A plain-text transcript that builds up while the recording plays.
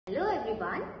Hello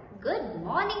everyone. Good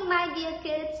morning my dear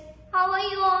kids. How are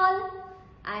you all?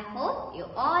 I hope you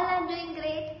all are doing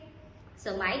great.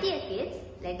 So my dear kids,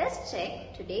 let us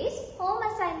check today's home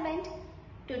assignment.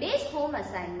 Today's home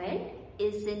assignment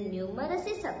is in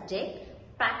Numeracy subject,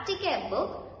 Practicare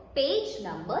book, page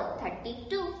number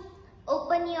 32.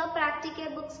 Open your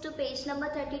Practicare books to page number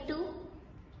 32.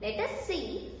 Let us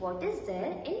see what is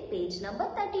there in page number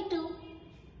 32.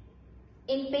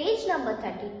 In page number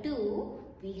 32,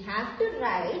 we have to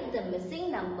write the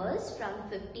missing numbers from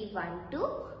 51 to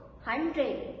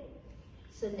 100.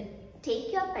 So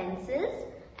take your pencils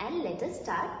and let us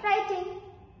start writing.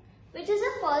 Which is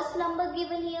the first number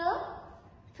given here?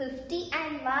 50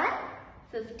 and 1?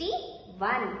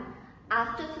 51.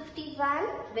 After 51,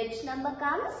 which number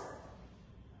comes?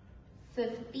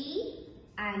 50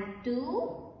 and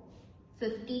 2,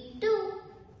 52.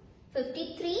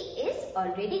 53 is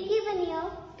already given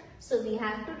here. So we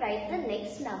have to write the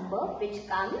next number which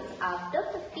comes after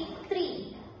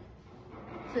 53.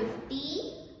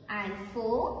 50 and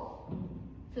 4,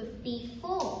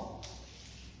 54.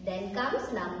 Then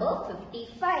comes number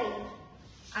 55.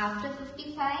 After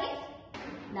 55,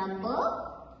 number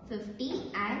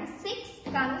 50 and 6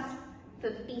 comes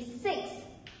 56.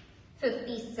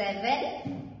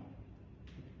 57,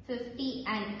 50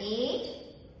 and 8,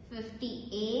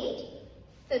 58,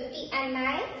 50 and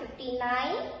 9,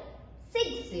 59,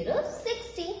 60,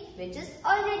 60, which is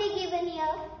already given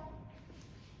here.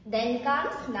 Then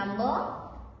comes number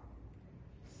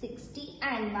 60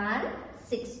 and 1,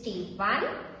 61,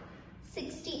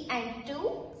 60 and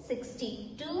 2,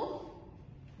 62,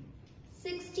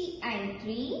 60 and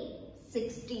 3,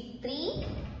 63,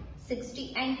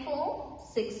 60 and 4,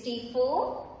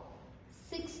 64,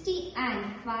 60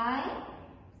 and 5,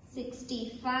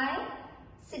 65,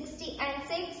 60 and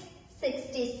 6,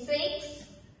 66.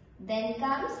 Then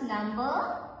comes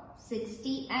number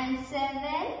 60 and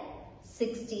 7,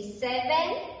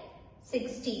 67,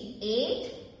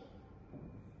 68,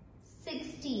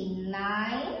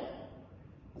 69,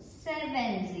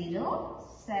 70,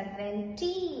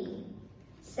 70,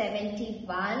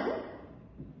 71,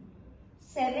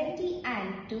 70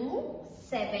 and 2,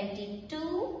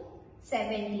 72,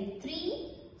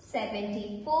 73,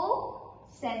 74,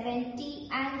 70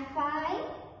 and 5,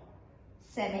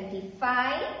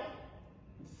 75,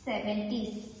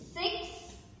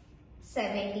 76,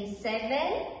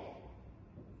 77,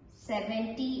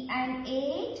 70 and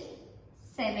 8,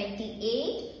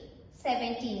 78,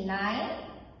 79,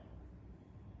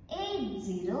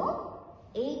 80,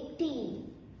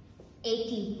 80,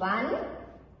 81,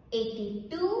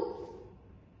 82,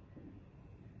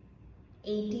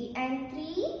 80 and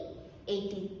 3,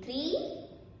 83,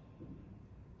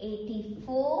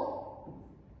 84,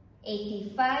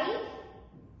 85,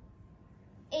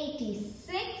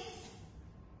 86,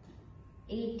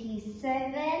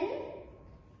 87,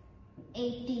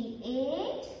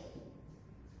 88.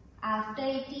 After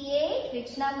 88,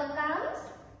 which number comes?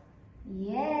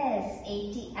 Yes,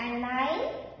 80 and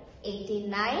 9,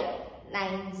 89,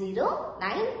 90,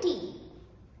 90.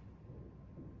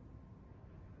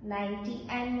 90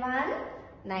 and 1,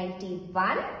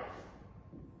 91,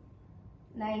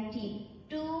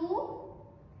 92,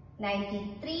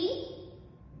 93,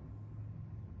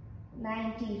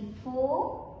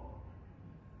 94,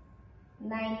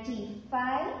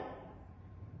 95,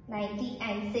 90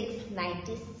 and 6,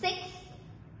 96,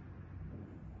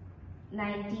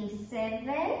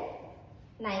 97,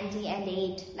 90 and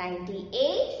 8,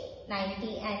 98,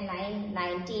 90 and 9,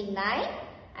 99,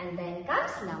 and then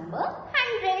comes number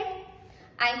 100.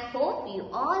 I hope you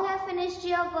all have finished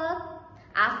your work.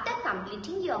 After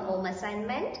completing your home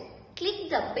assignment, click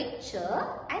the picture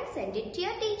and send it to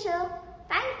your teacher.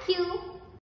 Thank you.